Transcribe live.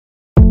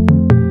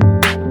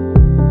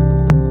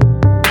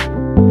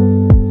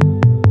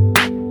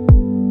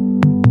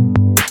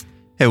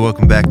Hey,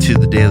 welcome back to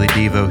the Daily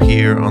Devo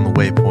here on the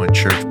Waypoint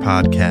Church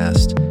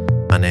podcast.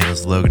 My name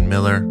is Logan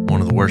Miller, one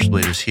of the worship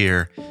leaders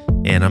here,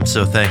 and I'm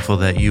so thankful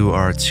that you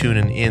are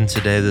tuning in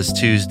today, this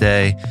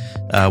Tuesday.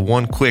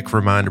 One quick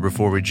reminder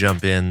before we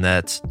jump in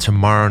that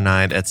tomorrow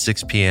night at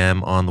 6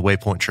 p.m. on the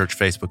Waypoint Church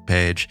Facebook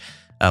page,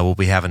 we'll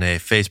be having a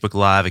Facebook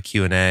Live, a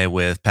Q&A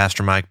with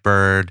Pastor Mike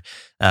Bird,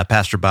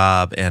 Pastor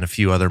Bob, and a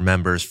few other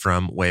members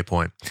from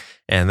Waypoint.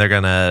 And they're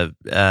going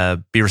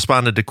to be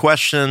responding to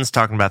questions,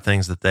 talking about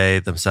things that they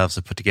themselves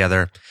have put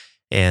together.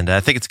 And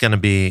I think it's going to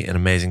be an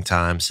amazing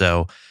time.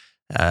 So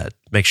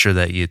make sure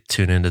that you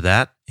tune into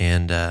that.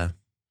 And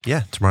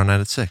tomorrow night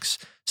at 6.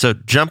 So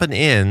jumping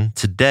in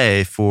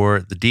today for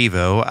the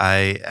Devo,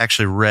 I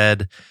actually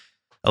read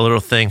a little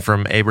thing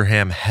from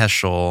Abraham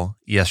Heschel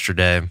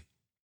yesterday.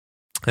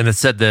 And it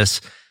said this: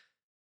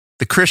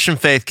 the Christian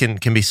faith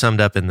can be summed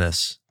up in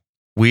this: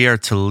 we are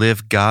to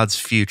live God's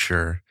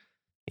future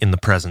in the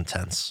present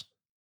tense.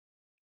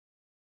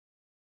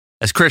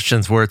 As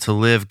Christians, we're to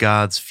live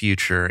God's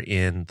future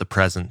in the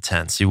present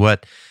tense. See,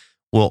 what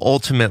will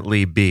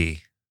ultimately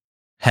be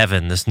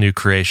heaven, this new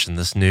creation,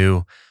 this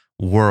new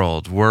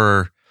world,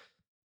 we're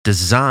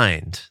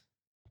designed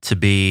to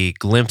be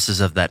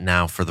glimpses of that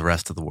now for the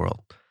rest of the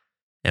world.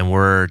 And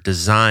we're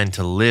designed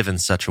to live in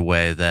such a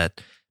way that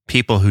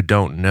people who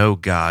don't know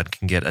God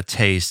can get a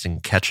taste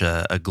and catch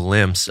a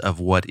glimpse of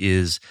what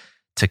is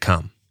to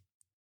come.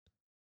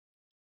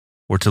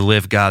 We're to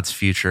live God's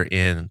future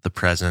in the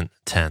present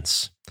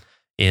tense.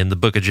 In the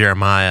book of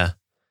Jeremiah,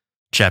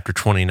 chapter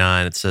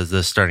 29, it says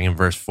this, starting in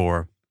verse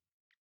 4.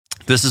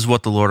 This is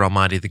what the Lord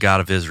Almighty, the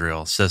God of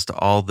Israel, says to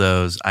all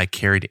those I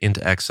carried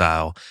into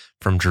exile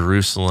from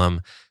Jerusalem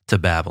to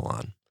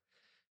Babylon.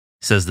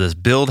 He says this: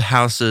 build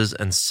houses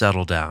and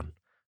settle down.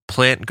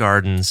 Plant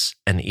gardens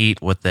and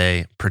eat what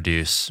they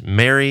produce.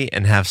 Marry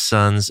and have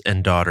sons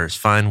and daughters.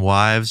 Find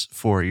wives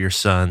for your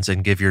sons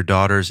and give your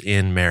daughters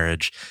in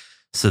marriage,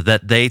 so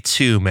that they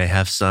too may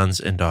have sons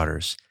and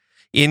daughters.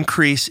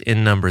 Increase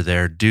in number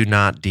there, do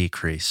not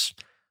decrease.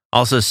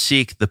 Also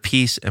seek the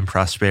peace and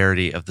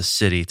prosperity of the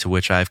city to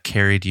which I have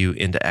carried you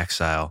into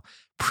exile.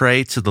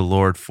 Pray to the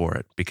Lord for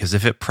it, because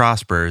if it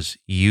prospers,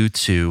 you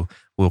too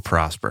will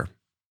prosper.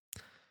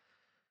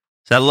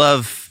 So I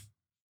love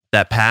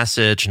that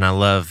passage, and I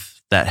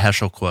love that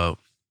Heschel quote,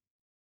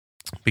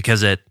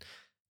 because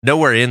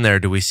nowhere in there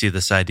do we see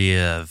this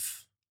idea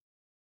of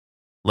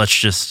let's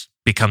just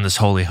become this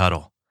holy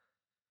huddle.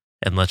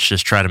 And let's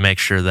just try to make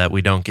sure that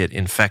we don't get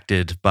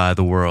infected by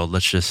the world.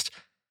 Let's just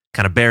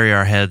kind of bury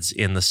our heads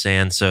in the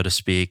sand, so to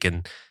speak,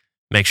 and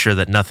make sure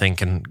that nothing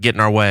can get in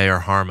our way or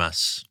harm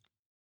us.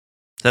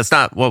 That's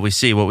not what we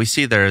see. What we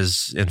see there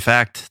is, in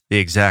fact, the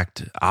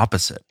exact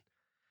opposite.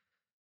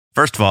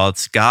 First of all,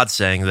 it's God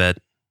saying that,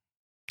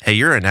 hey,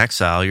 you're in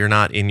exile, you're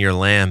not in your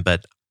land,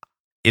 but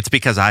it's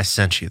because I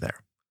sent you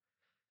there.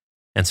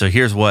 And so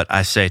here's what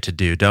I say to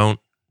do. Don't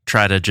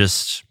try to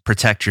just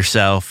protect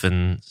yourself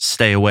and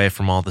stay away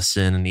from all the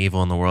sin and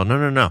evil in the world.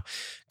 No.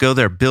 Go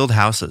there, build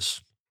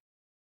houses,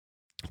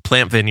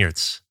 plant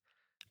vineyards,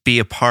 be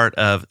a part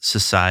of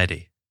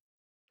society,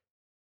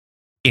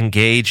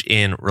 engage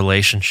in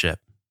relationship,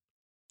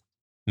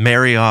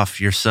 marry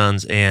off your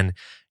sons and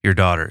your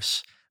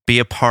daughters, be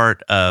a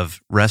part of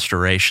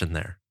restoration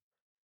there,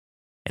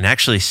 and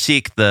actually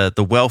seek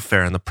the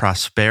welfare and the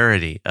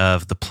prosperity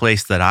of the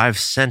place that I've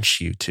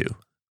sent you to.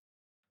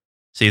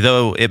 See,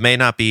 though it may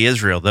not be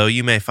Israel, though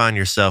you may find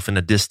yourself in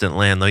a distant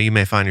land, though you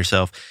may find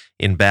yourself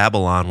in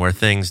Babylon where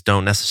things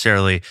don't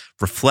necessarily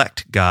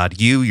reflect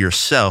God, you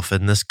yourself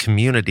in this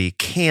community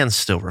can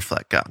still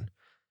reflect God.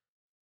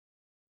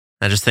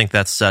 I just think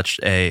that's such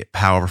a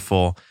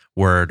powerful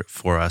word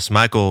for us.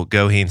 Michael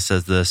Goheen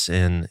says this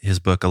in his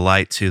book, A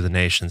Light to the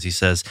Nations. He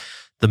says,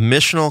 the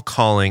missional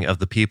calling of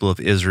the people of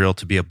Israel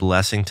to be a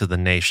blessing to the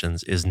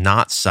nations is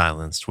not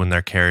silenced when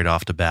they're carried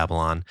off to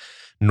Babylon,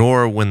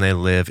 nor when they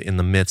live in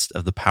the midst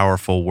of the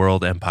powerful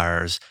world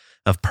empires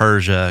of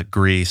Persia,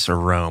 Greece, or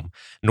Rome,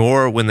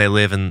 nor when they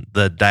live in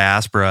the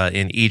diaspora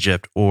in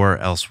Egypt or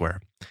elsewhere.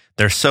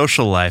 Their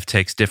social life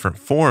takes different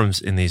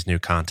forms in these new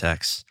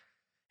contexts,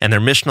 and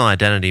their missional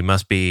identity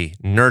must be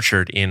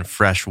nurtured in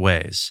fresh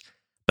ways.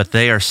 But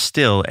they are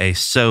still a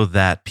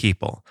so-that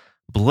people,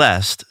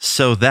 blessed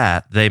so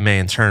that they may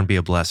in turn be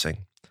a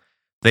blessing.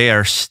 They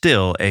are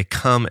still a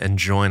come and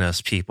join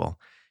us people,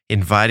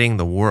 inviting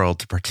the world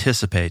to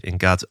participate in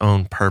God's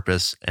own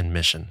purpose and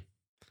mission.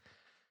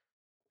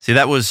 See,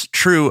 that was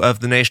true of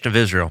the nation of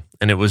Israel,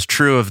 and it was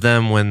true of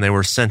them when they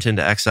were sent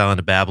into exile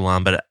into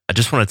Babylon, but I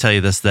just want to tell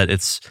you this, that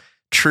it's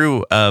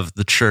true of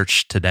the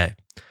church today.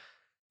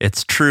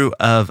 It's true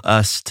of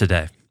us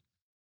today.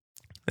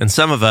 And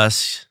some of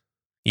us,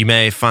 you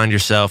may find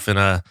yourself in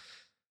a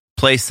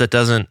place that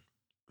doesn't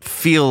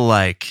feel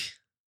like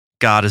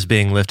God is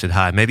being lifted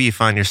high. Maybe you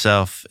find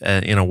yourself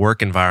in a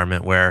work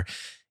environment where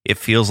it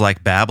feels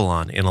like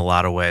Babylon in a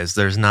lot of ways.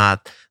 There's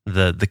not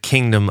the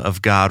kingdom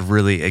of God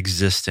really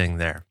existing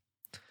there.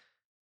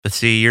 But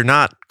see, you're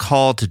not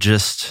called to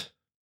just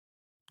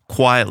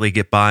quietly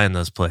get by in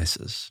those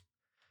places.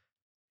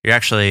 You're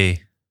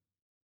actually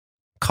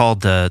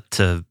called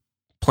to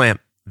plant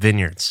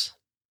vineyards,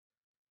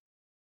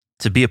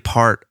 to be a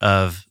part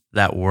of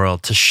that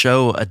world, to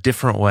show a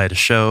different way, to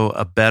show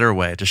a better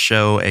way, to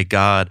show a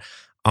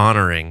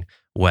God-honoring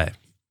way.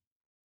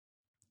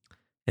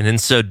 And in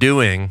so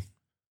doing,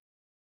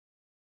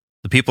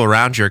 the people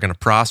around you are going to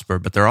prosper,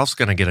 but they're also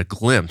going to get a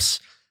glimpse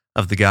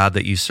of the God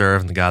that you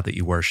serve and the God that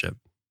you worship.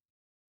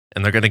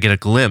 And they're going to get a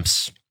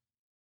glimpse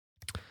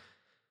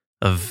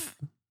of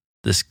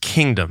this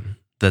kingdom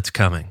that's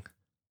coming.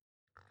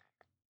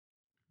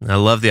 And I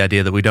love the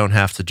idea that we don't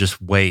have to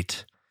just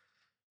wait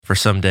for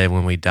someday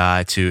when we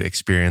die to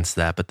experience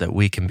that, but that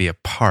we can be a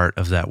part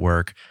of that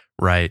work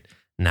right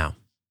now.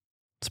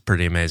 It's a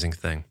pretty amazing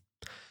thing.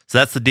 So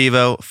that's the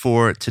Devo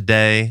for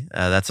today.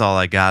 That's all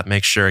I got.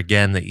 Make sure,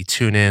 again, that you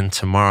tune in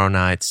tomorrow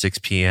night, 6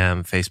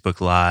 p.m., Facebook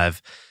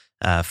Live,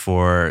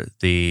 for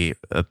the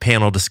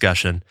panel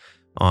discussion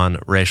on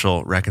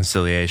racial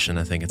reconciliation.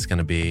 I think it's going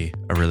to be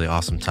a really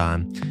awesome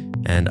time.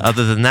 And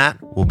other than that,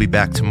 we'll be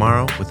back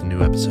tomorrow with a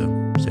new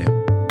episode. See you.